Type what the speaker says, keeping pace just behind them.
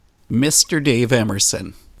Mr. Dave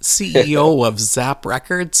Emerson, CEO of Zap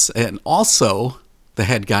Records and also the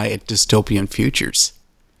head guy at Dystopian Futures.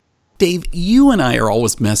 Dave, you and I are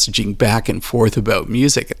always messaging back and forth about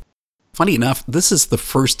music. Funny enough, this is the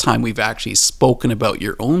first time we've actually spoken about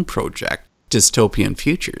your own project, Dystopian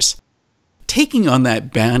Futures. Taking on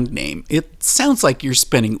that band name, it sounds like you're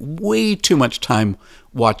spending way too much time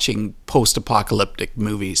watching post-apocalyptic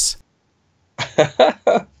movies.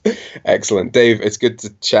 Excellent. Dave, it's good to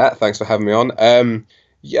chat. Thanks for having me on.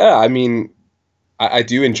 Yeah, I mean, I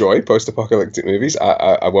do enjoy post-apocalyptic movies.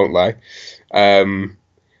 I won't lie.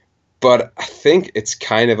 But I think it's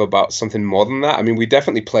kind of about something more than that. I mean, we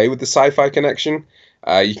definitely play with the sci-fi connection.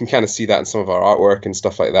 You can kind of see that in some of our artwork and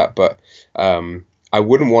stuff like that. But I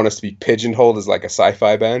wouldn't want us to be pigeonholed as like a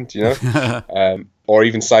sci-fi band, you know, or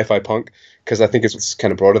even sci-fi punk, because I think it's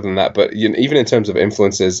kind of broader than that. But you know, even in terms of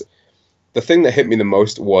influences, the thing that hit me the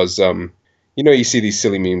most was, you know, you see these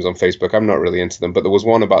silly memes on Facebook. I'm not really into them, but there was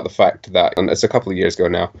one about the fact that, and it's a couple of years ago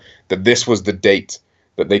now, that this was the date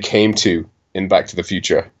that they came to in Back to the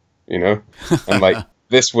Future, you know, and like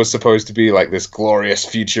this was supposed to be like this glorious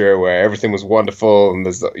future where everything was wonderful and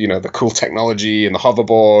there's the, you know, the cool technology and the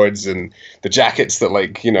hoverboards and the jackets that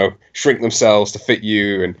like, you know, shrink themselves to fit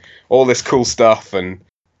you and all this cool stuff, and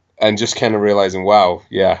just kind of realizing, wow,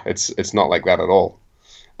 yeah, it's not like that at all.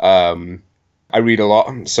 I read a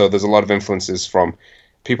lot, so there's a lot of influences from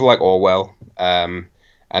people like Orwell and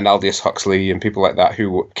Aldous Huxley and people like that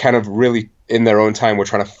who kind of really, in their own time, were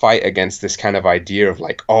trying to fight against this kind of idea of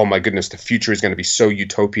like, oh my goodness, the future is going to be so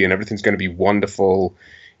utopian, everything's going to be wonderful.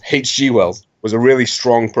 H.G. Wells was a really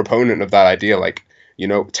strong proponent of that idea, like, you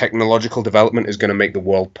know, technological development is going to make the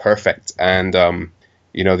world perfect. And,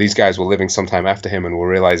 you know, these guys were living sometime after him and were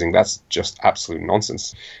realizing that's just absolute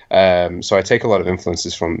nonsense. So I take a lot of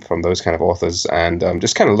influences from those kind of authors, and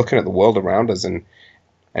just kind of looking at the world around us and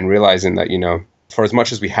realizing that, you know, for as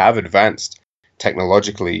much as we have advanced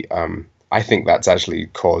technologically, I think that's actually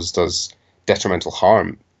caused us detrimental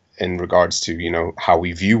harm in regards to, you know, how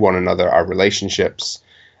we view one another, our relationships,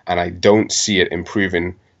 and I don't see it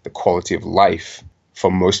improving the quality of life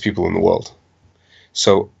for most people in the world.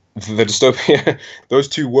 So the dystopia, those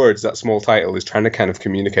two words, that small title, is trying to kind of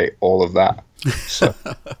communicate all of that. So,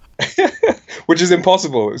 which is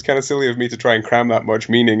impossible. It's kind of silly of me to try and cram that much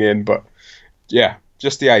meaning in, but yeah,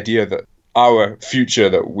 just the idea that our future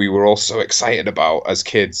that we were all so excited about as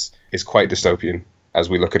kids is quite dystopian as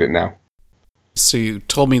we look at it now. So you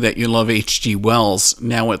told me that you love H.G. Wells.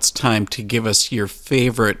 Now it's time to give us your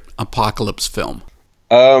favorite apocalypse film.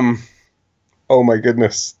 Oh my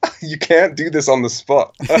goodness. You can't do this on the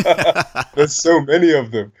spot. There's so many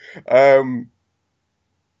of them. I'm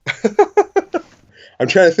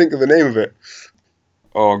trying to think of the name of it.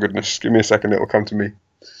 Oh goodness, give me a second, it'll come to me.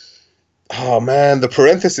 Oh man, the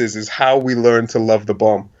parenthesis is How We Learn to Love the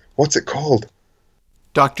Bomb. What's it called?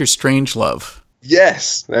 Dr. Strangelove.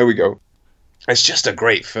 Yes, there we go. It's just a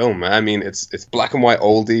great film, man. I mean, it's black and white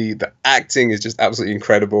oldie. The acting is just absolutely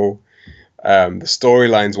incredible. The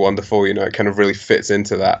storyline's wonderful. You know, it kind of really fits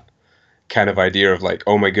into that kind of idea of like,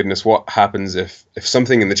 oh my goodness, what happens if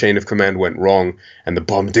something in the chain of command went wrong and the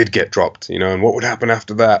bomb did get dropped, you know, and what would happen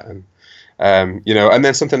after that? And, you know, and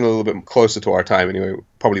then something a little bit closer to our time anyway,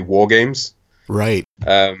 probably War Games. Right.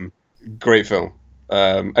 Great film.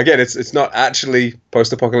 Again, it's not actually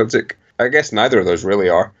post-apocalyptic. I guess neither of those really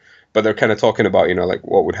are, but they're kind of talking about, you know, like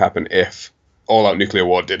what would happen if all-out nuclear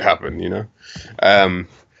war did happen, you know?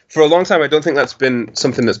 For a long time, I don't think that's been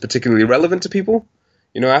something that's particularly relevant to people.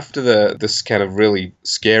 You know, after this kind of really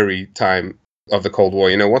scary time of the Cold War,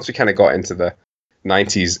 you know, once we kind of got into the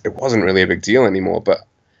 90s, it wasn't really a big deal anymore. But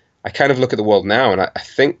I kind of look at the world now, and I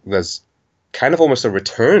think there's kind of almost a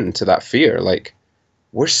return to that fear. Like,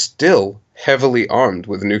 we're still heavily armed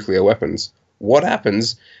with nuclear weapons. What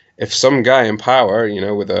happens if some guy in power, you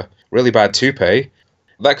know, with a really bad toupee,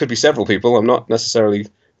 that could be several people, I'm not necessarily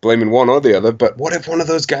blaming one or the other, but what if one of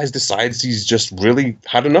those guys decides he's just really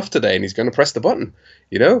had enough today and he's going to press the button,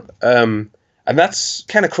 you know? And that's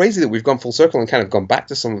kind of crazy that we've gone full circle and kind of gone back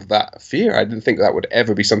to some of that fear. I didn't think that would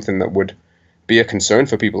ever be something that would be a concern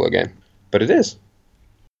for people again, but it is.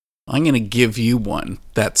 I'm going to give you one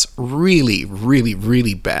that's really, really,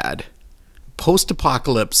 really bad.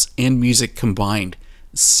 Post-apocalypse and music combined.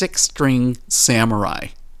 Six-String Samurai.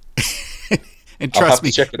 And trust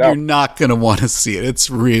me, you're not going to want to see it. It's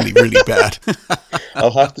really, really bad. I'll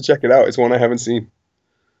have to check it out. It's one I haven't seen.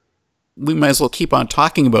 We might as well keep on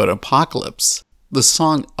talking about apocalypse. The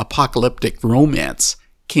song Apocalyptic Romance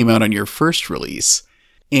came out on your first release.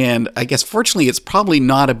 And I guess, fortunately, it's probably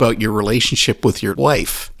not about your relationship with your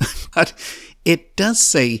wife. But it does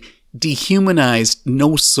say Dehumanized,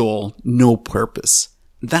 no soul, no purpose.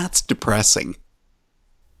 That's depressing.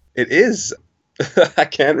 It is. I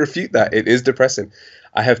can't refute that. It is depressing.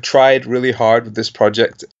 I have tried really hard with this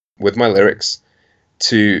project, with my lyrics,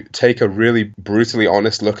 to take a really brutally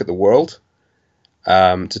honest look at the world,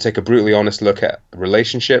 to take a brutally honest look at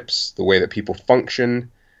relationships, the way that people function,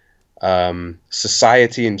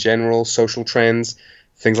 society in general, social trends,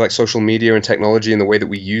 things like social media and technology, and the way that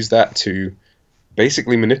we use that to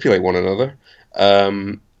basically manipulate one another.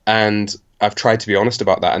 And I've tried to be honest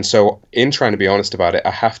about that. And so in trying to be honest about it, I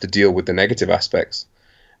have to deal with the negative aspects.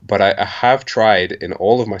 But I have tried in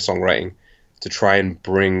all of my songwriting to try and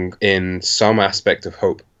bring in some aspect of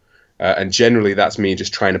hope. And generally that's me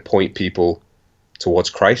just trying to point people towards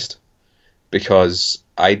Christ, because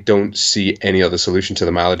I don't see any other solution to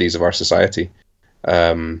the maladies of our society.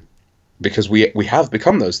 Because we have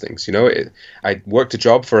become those things, you know. I worked a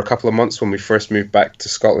job for a couple of months when we first moved back to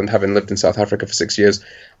Scotland, having lived in South Africa for 6 years.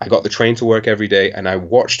 I got the train to work every day, and I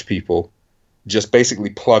watched people just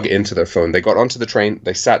basically plug into their phone. They got onto the train,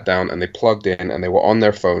 they sat down, and they plugged in, and they were on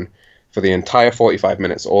their phone for the entire 45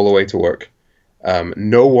 minutes all the way to work.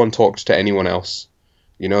 No one talked to anyone else.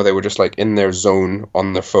 You know, they were just like in their zone,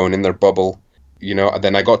 on their phone, in their bubble. You know,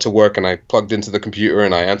 then I got to work and I plugged into the computer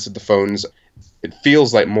and I answered the phones. It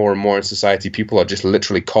feels like more and more in society, people are just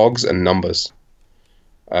literally cogs and numbers.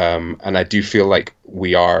 And I do feel like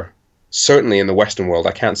we are, certainly in the Western world,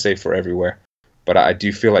 I can't say for everywhere, but I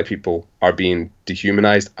do feel like people are being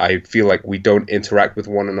dehumanized. I feel like we don't interact with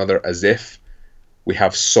one another as if we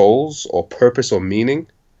have souls or purpose or meaning.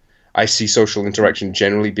 I see social interaction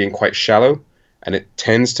generally being quite shallow, and it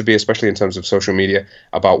tends to be, especially in terms of social media,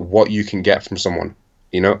 about what you can get from someone.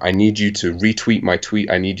 You know, I need you to retweet my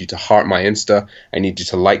tweet. I need you to heart my Insta. I need you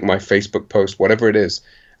to like my Facebook post, whatever it is.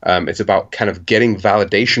 It's about kind of getting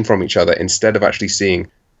validation from each other instead of actually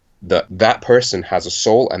seeing that that person has a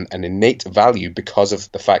soul and an innate value because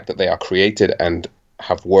of the fact that they are created and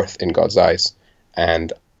have worth in God's eyes.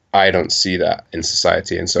 And I don't see that in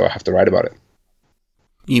society, and so I have to write about it.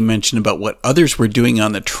 You mentioned about what others were doing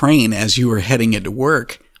on the train as you were heading into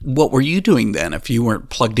work. What were you doing then if you weren't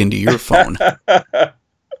plugged into your phone?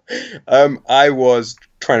 I was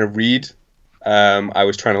trying to read. I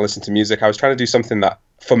was trying to listen to music. I was trying to do something that,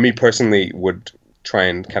 for me personally, would try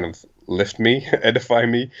and kind of lift me, edify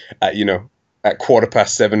me at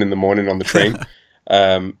 7:15 in the morning on the train.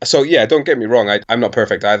 So yeah, don't get me wrong. I'm not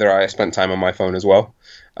perfect either. I spent time on my phone as well.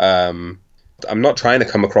 I'm not trying to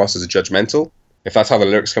come across as a judgmental. If that's how the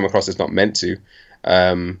lyrics come across, it's not meant to.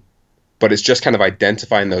 But it's just kind of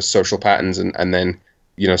identifying those social patterns and then,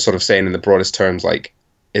 sort of saying in the broadest terms, like,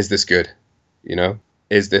 is this good?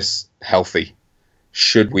 Is this healthy?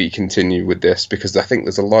 Should we continue with this? Because I think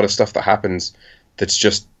there's a lot of stuff that happens that's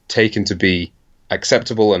just taken to be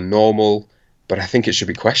acceptable and normal, but I think it should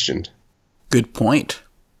be questioned. Good point.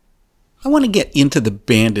 I want to get into the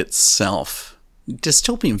band itself.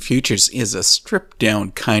 Dystopian Futures is a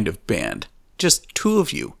stripped-down kind of band. Just two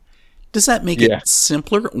of you. Does that make it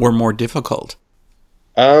simpler or more difficult?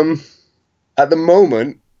 At the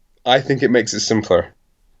moment, I think it makes it simpler.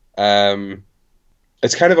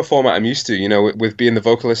 It's kind of a format I'm used to, with being the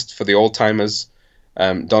vocalist for the old timers.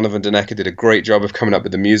 Donovan Daneka did a great job of coming up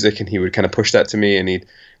with the music, and he would kind of push that to me, and he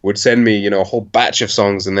would send me, a whole batch of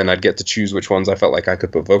songs, and then I'd get to choose which ones I felt like I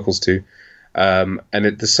could put vocals to. And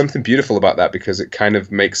there's something beautiful about that, because it kind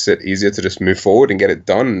of makes it easier to just move forward and get it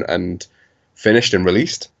done and finished and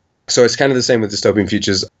released. So it's kind of the same with Dystopian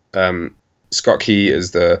Futures. Scott Key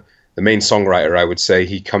is the main songwriter, I would say.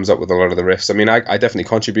 He comes up with a lot of the riffs. I mean, I definitely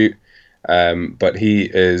contribute, but he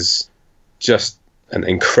is just an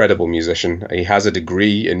incredible musician. He has a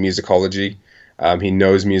degree in musicology. He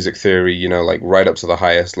knows music theory, like right up to the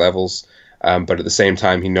highest levels. But at the same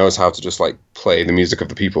time, he knows how to just like play the music of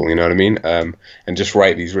the people, you know what I mean? And just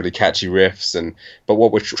write these really catchy riffs. But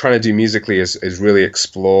what we're trying to do musically is really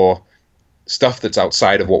explore stuff that's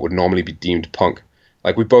outside of what would normally be deemed punk.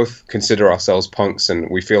 Like, we both consider ourselves punks, and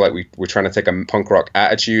we feel like we're trying to take a punk rock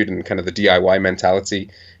attitude and kind of the DIY mentality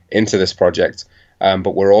into this project.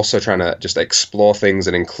 But we're also trying to just explore things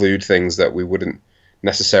and include things that we wouldn't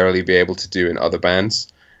necessarily be able to do in other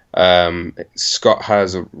bands. Scott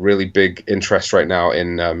has a really big interest right now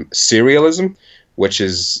in serialism, which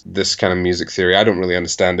is this kind of music theory. I don't really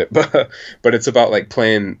understand it, but it's about like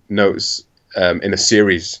playing notes in a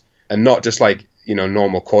series, and not just like,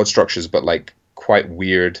 normal chord structures, but like quite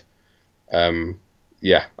weird. I'm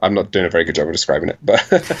not doing a very good job of describing it, but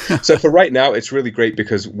so for right now, it's really great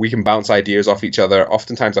because we can bounce ideas off each other.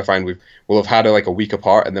 Oftentimes I find we'll have had a week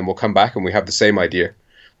apart, and then we'll come back and we have the same idea,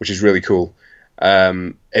 which is really cool.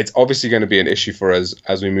 It's obviously going to be an issue for us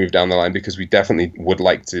as we move down the line because we definitely would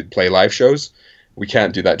like to play live shows. We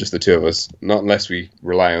can't do that just the two of us, not unless we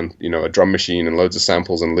rely on, a drum machine and loads of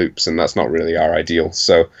samples and loops, and that's not really our ideal.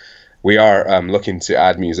 So we are looking to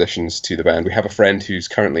add musicians to the band. We have a friend who's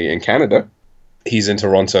currently in Canada. He's in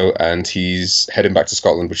Toronto and he's heading back to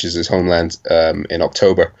Scotland, which is his homeland, in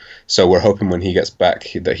October. So we're hoping when he gets back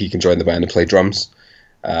that he can join the band and play drums.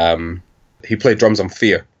 He played drums on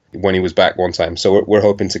Fear when he was back one time, so we're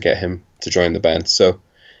hoping to get him to join the band. So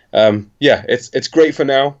it's great for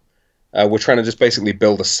now. We're trying to just basically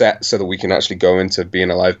build a set so that we can actually go into being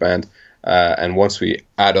a live band. And once we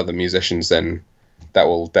add other musicians, then that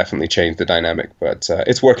will definitely change the dynamic. But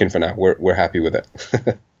it's working for now. We're happy with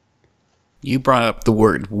it. You brought up the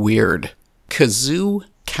word weird. Kazoo,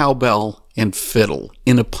 cowbell, and fiddle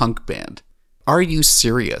in a punk band. Are you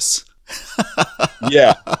serious?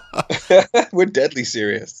 Yeah. We're deadly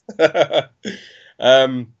serious.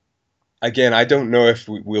 Again, I don't know if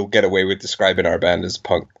we'll get away with describing our band as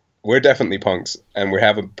punk. We're definitely punks, and we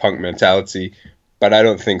have a punk mentality, but I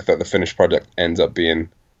don't think that the finished product ends up being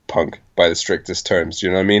punk by the strictest terms, you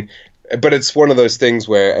know what I mean? But it's one of those things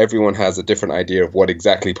where everyone has a different idea of what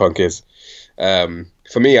exactly punk is.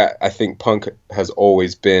 For me, I think punk has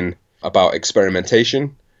always been about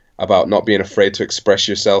experimentation, about not being afraid to express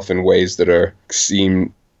yourself in ways that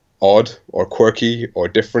seem odd or quirky or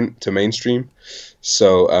different to mainstream.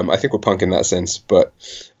 So I think we're punk in that sense, but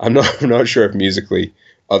I'm not sure if musically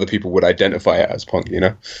other people would identify it as punk,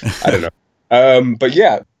 I don't know. But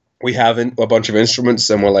yeah, we have a bunch of instruments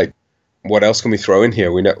and we're like, what else can we throw in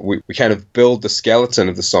here? We kind of build the skeleton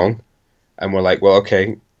of the song and we're like, well,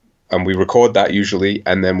 okay. And we record that usually.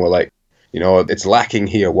 And then we're like, it's lacking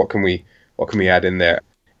here. What can we add in there?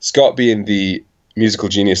 Scott, being the musical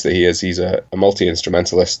genius that he is, he's a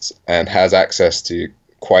multi-instrumentalist and has access to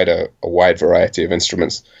quite a wide variety of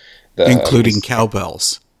instruments. Including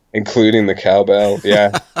cowbells. Including the cowbell,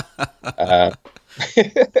 yeah.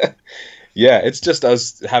 Yeah, it's just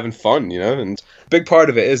us having fun, and a big part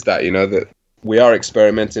of it is that, that we are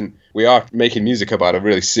experimenting, we are making music about a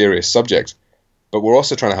really serious subject, but we're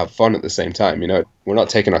also trying to have fun at the same time, we're not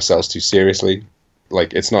taking ourselves too seriously.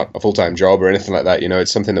 Like, it's not a full-time job or anything like that,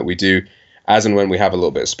 it's something that we do as and when we have a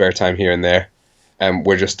little bit of spare time here and there, and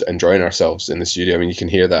we're just enjoying ourselves in the studio. I mean, you can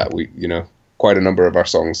hear that quite a number of our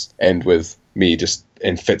songs end with me just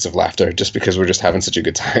in fits of laughter just because we're just having such a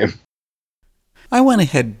good time. I want to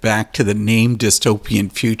head back to the name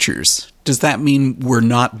Dystopian Futures. Does that mean we're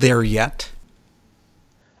not there yet?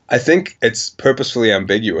 I think it's purposefully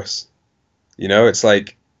ambiguous. It's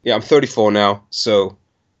like, yeah, I'm 34 now, so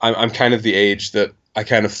I'm kind of the age that I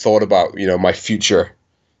kind of thought about, my future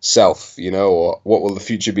self, or what will the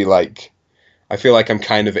future be like? I feel like I'm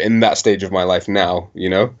kind of in that stage of my life now,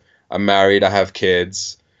 I'm married, I have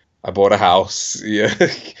kids, I bought a house, yeah.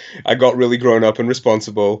 I got really grown up and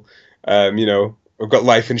responsible. I've got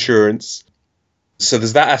life insurance. So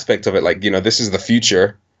there's that aspect of it, like, this is the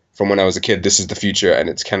future from when I was a kid, this is the future, and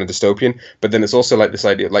it's kind of dystopian. But then it's also like this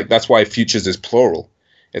idea, like, that's why futures is plural.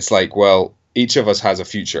 It's like, well, each of us has a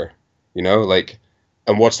future, like,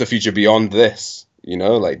 and what's the future beyond this?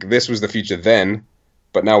 Like, this was the future then,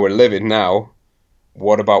 but now we're living now.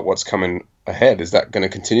 What about what's coming ahead? Is that going to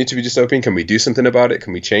continue to be dystopian? Can we do something about it?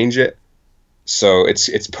 Can we change it? So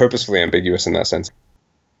it's purposefully ambiguous in that sense.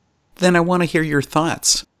 Then I want to hear your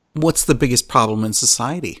thoughts. What's the biggest problem in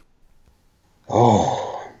society?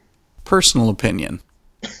 Oh. Personal opinion.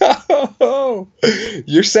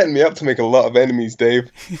 You're setting me up to make a lot of enemies, Dave.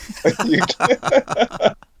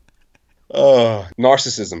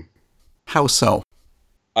 Narcissism. How so?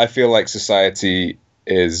 I feel like society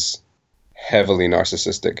is heavily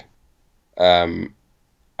narcissistic. I'm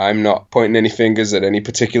not pointing any fingers at any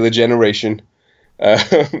particular generation,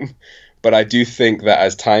 but I do think that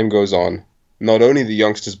as time goes on, not only the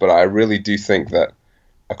youngsters, but I really do think that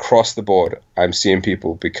across the board, I'm seeing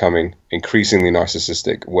people becoming increasingly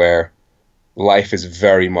narcissistic, where life is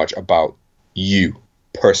very much about you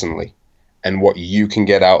personally and what you can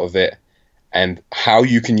get out of it and how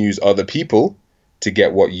you can use other people to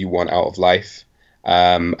get what you want out of life.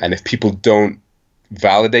 And if people don't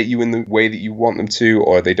validate you in the way that you want them to,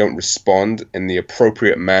 or they don't respond in the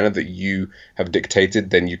appropriate manner that you have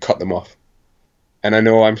dictated, then you cut them off. And I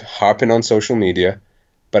know I'm harping on social media,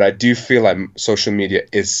 but I do feel like social media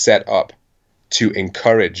is set up to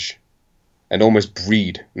encourage and almost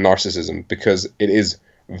breed narcissism, because it is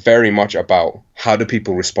very much about how do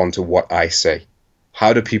people respond to what I say?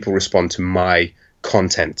 How do people respond to my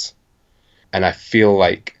content? And I feel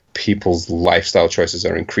like people's lifestyle choices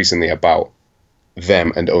are increasingly about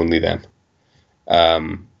them and only them.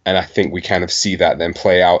 And I think we kind of see that then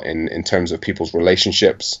play out in terms of people's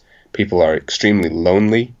relationships. People are extremely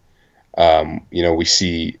lonely. We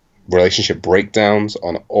see relationship breakdowns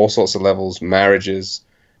on all sorts of levels, marriages,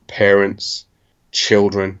 parents,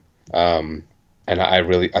 children. And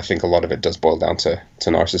I think a lot of it does boil down to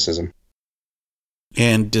narcissism.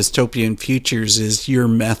 And Dystopian Futures is your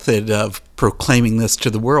method of proclaiming this to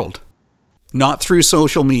the world, not through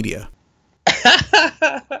social media.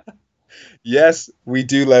 Yes, we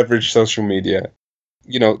do leverage social media.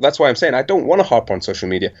 That's why I'm saying I don't want to hop on social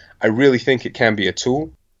media. I really think it can be a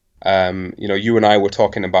tool. You and I were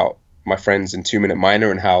talking about my friends in 2 Minute Miner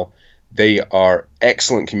and how they are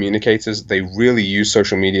excellent communicators. They really use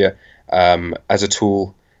social media as a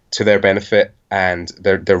tool to their benefit, and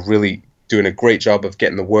they're really doing a great job of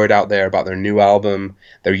getting the word out there about their new album.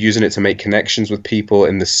 They're using it to make connections with people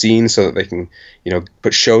in the scene so that they can,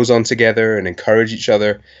 put shows on together and encourage each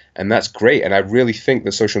other. And that's great. And I really think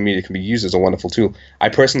that social media can be used as a wonderful tool. I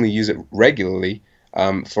personally use it regularly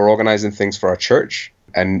for organizing things for our church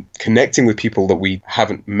and connecting with people that we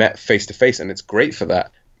haven't met face to face. And it's great for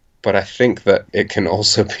that. But I think that it can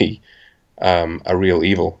also be a real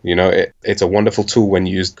evil. It's a wonderful tool when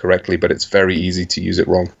used correctly, but it's very easy to use it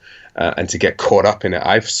wrong and to get caught up in it.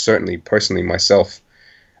 I've certainly personally myself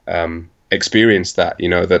experienced that,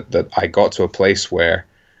 that I got to a place where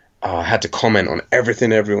I had to comment on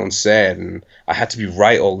everything everyone said, and I had to be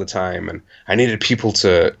right all the time, and I needed people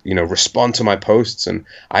to, respond to my posts, and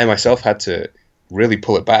I myself had to really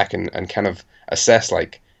pull it back and kind of assess,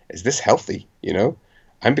 like, is this healthy?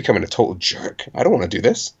 I'm becoming a total jerk. I don't want to do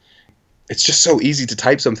this. It's just so easy to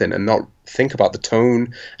type something and not think about the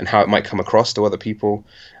tone and how it might come across to other people.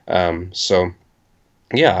 So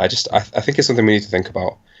yeah, I think it's something we need to think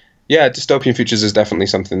about. Yeah, Dystopian Futures is definitely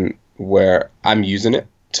something where I'm using it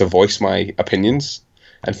to voice my opinions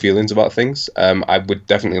and feelings about things. I would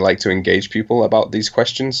definitely like to engage people about these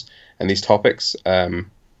questions and these topics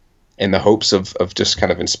in the hopes of just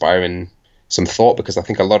kind of inspiring some thought, because I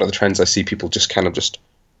think a lot of the trends I see, people just kind of just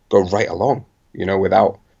go right along,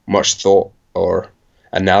 without much thought or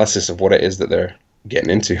analysis of what it is that they're getting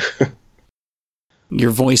into.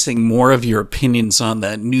 You're voicing more of your opinions on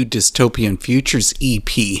the new Dystopian Futures EP,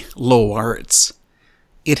 Low Arts.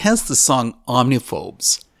 It has the song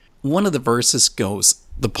Omniphobes. One of the verses goes,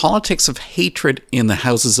 "The politics of hatred in the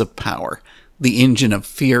houses of power, the engine of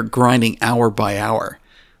fear grinding hour by hour,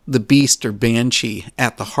 the beast or banshee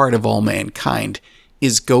at the heart of all mankind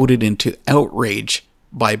is goaded into outrage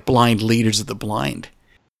by blind leaders of the blind."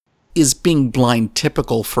 Is being blind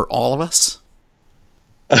typical for all of us?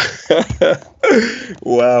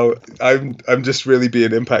 Wow, I'm just really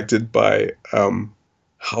being impacted by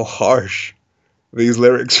how harsh these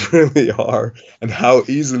lyrics really are, and how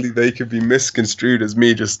easily they could be misconstrued as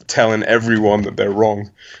me just telling everyone that they're wrong.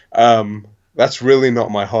 That's really not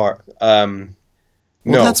my heart. Well,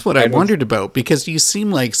 No, that's what I wondered about, because you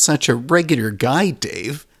seem like such a regular guy,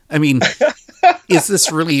 Dave. I mean, is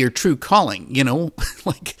this really your true calling,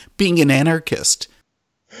 like being an anarchist?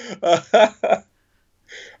 I'm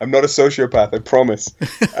not a sociopath, I promise.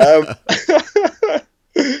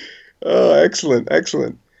 Oh, excellent. I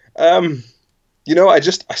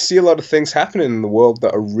see a lot of things happening in the world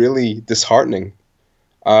that are really disheartening.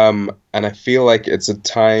 And I feel like it's a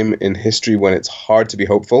time in history when it's hard to be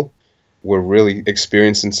hopeful. We're really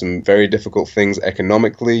experiencing some very difficult things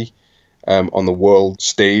economically. On the world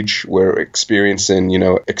stage, we're experiencing,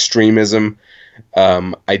 extremism.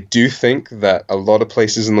 I do think that a lot of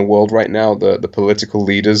places in the world right now, the political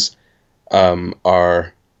leaders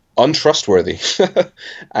are untrustworthy.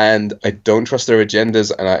 And I don't trust their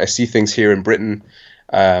agendas. And I see things here in Britain.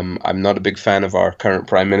 I'm not a big fan of our current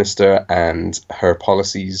Prime Minister and her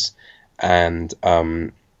policies. And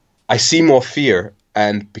I see more fear.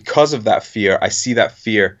 And because of that fear, I see that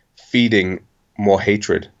fear feeding more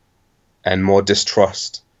hatred and more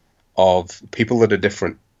distrust of people that are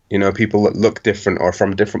different, people that look different or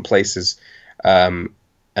from different places. And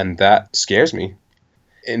that scares me.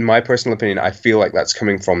 In my personal opinion, I feel like that's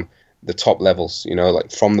coming from the top levels,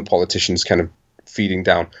 like from the politicians kind of feeding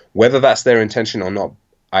down. Whether that's their intention or not,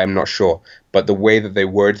 I'm not sure. But the way that they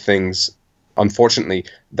word things, unfortunately,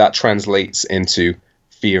 that translates into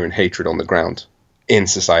fear and hatred on the ground in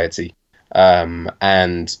society.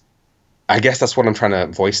 And I guess that's what I'm trying to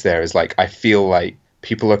voice there, is like, I feel like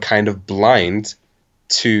people are kind of blind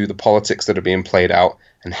to the politics that are being played out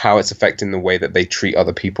and how it's affecting the way that they treat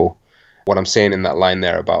other people. What I'm saying in that line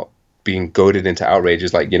there about being goaded into outrage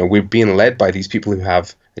is like, we're being led by these people who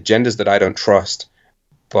have agendas that I don't trust,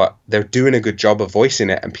 but they're doing a good job of voicing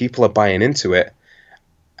it and people are buying into it.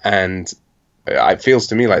 And it feels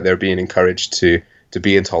to me like they're being encouraged to to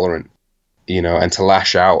be intolerant, and to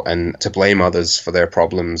lash out and to blame others for their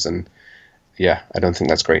problems. And yeah, I don't think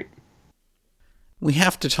that's great. We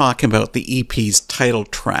have to talk about the EP's title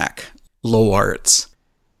track, Low Arts.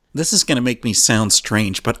 This is going to make me sound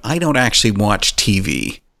strange, but I don't actually watch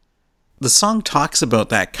TV. The song talks about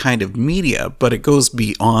that kind of media, but it goes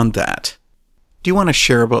beyond that. Do you want to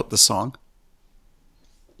share about the song?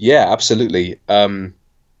 Yeah, absolutely. The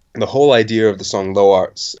whole idea of the song Low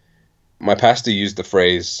Arts, my pastor used the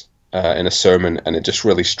phrase in a sermon, and it just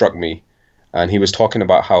really struck me. And he was talking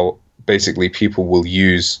about how basically people will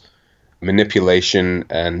use manipulation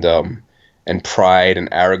and pride and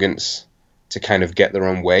arrogance to kind of get their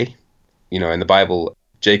own way. In the Bible,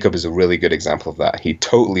 Jacob is a really good example of that. He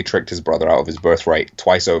totally tricked his brother out of his birthright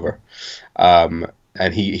twice over.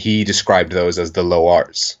 And he described those as the low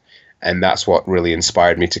arts. And that's what really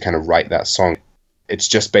inspired me to kind of write that song. It's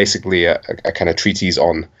just basically a kind of treatise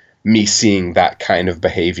on me seeing that kind of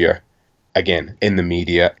behavior, again, in the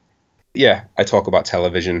media. Yeah, I talk about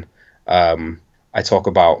television. I talk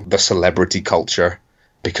about the celebrity culture,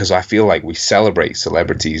 because I feel like we celebrate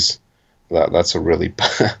celebrities. That's a really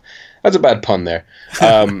that's a bad pun there.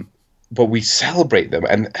 But we celebrate them,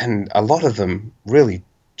 and a lot of them really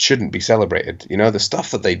shouldn't be celebrated. The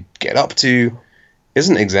stuff that they get up to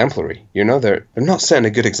isn't exemplary. They're not setting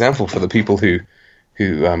a good example for the people who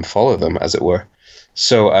follow them, as it were.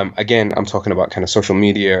 So again, I'm talking about kind of social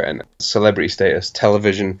media and celebrity status,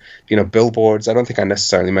 television, billboards. I don't think I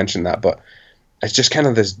necessarily mentioned that, but it's just kind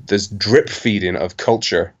of this drip feeding of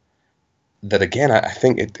culture that, again, I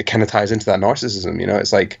think it kind of ties into that narcissism.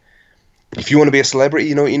 It's like, if you want to be a celebrity,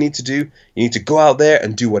 you know what you need to do? You need to go out there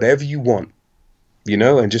and do whatever you want,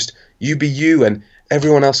 and just you be you, and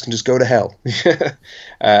everyone else can just go to hell.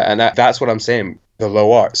 And that's what I'm saying. The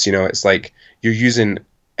low arts, it's like you're using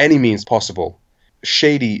any means possible,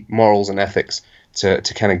 shady morals and ethics to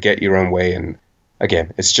kind of get your own way. And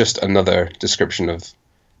again, it's just another description of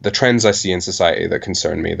the trends I see in society that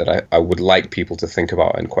concern me, that I would like people to think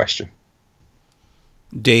about and question.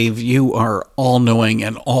 Dave, you are all-knowing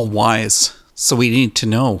and all-wise, so we need to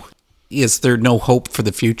know, is there no hope for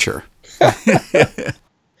the future?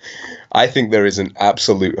 I think there is an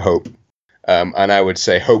absolute hope, and I would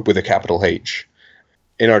say hope with a capital H.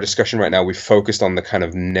 In our discussion right now, we've focused on the kind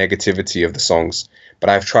of negativity of the songs, but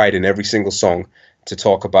I've tried in every single song to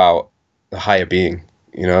talk about the higher being,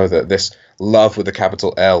 this love with a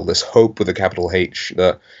capital L, this hope with a capital H,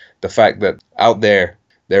 the fact that out there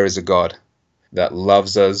is a God that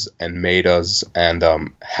loves us and made us and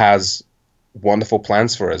has wonderful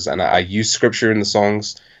plans for us. And I use scripture in the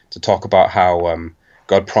songs to talk about how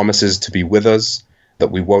God promises to be with us,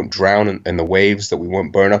 that we won't drown in the waves, that we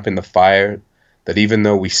won't burn up in the fire, that even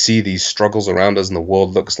though we see these struggles around us and the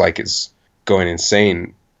world looks like it's going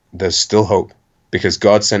insane, there's still hope, because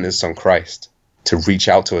God sent his son Christ to reach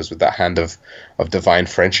out to us with that hand of divine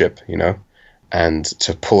friendship, and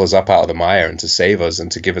to pull us up out of the mire and to save us and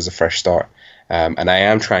to give us a fresh start. And I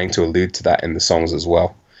am trying to allude to that in the songs as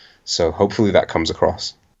well. So hopefully that comes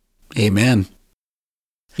across. Amen.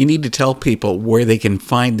 You need to tell people where they can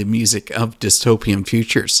find the music of Dystopian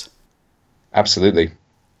Futures. Absolutely.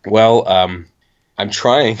 Well, I'm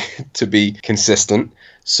trying to be consistent.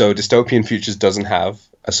 So Dystopian Futures doesn't have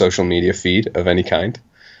a social media feed of any kind.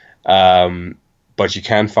 But you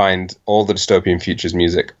can find all the Dystopian Futures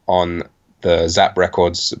music on the Zap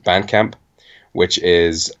Records Bandcamp, which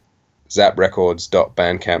is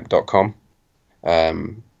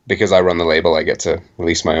zaprecords.bandcamp.com. Because I run the label, I get to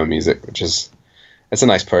release my own music, it's a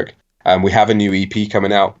nice perk. We have a new EP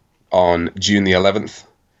coming out on June the 11th,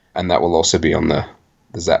 and that will also be on the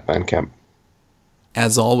Zap Bandcamp.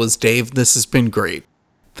 As always, Dave, this has been great.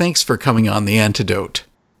 Thanks for coming on The Antidote.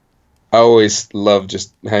 I always love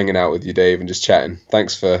just hanging out with you, Dave, and just chatting.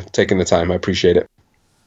 Thanks for taking the time. I appreciate it.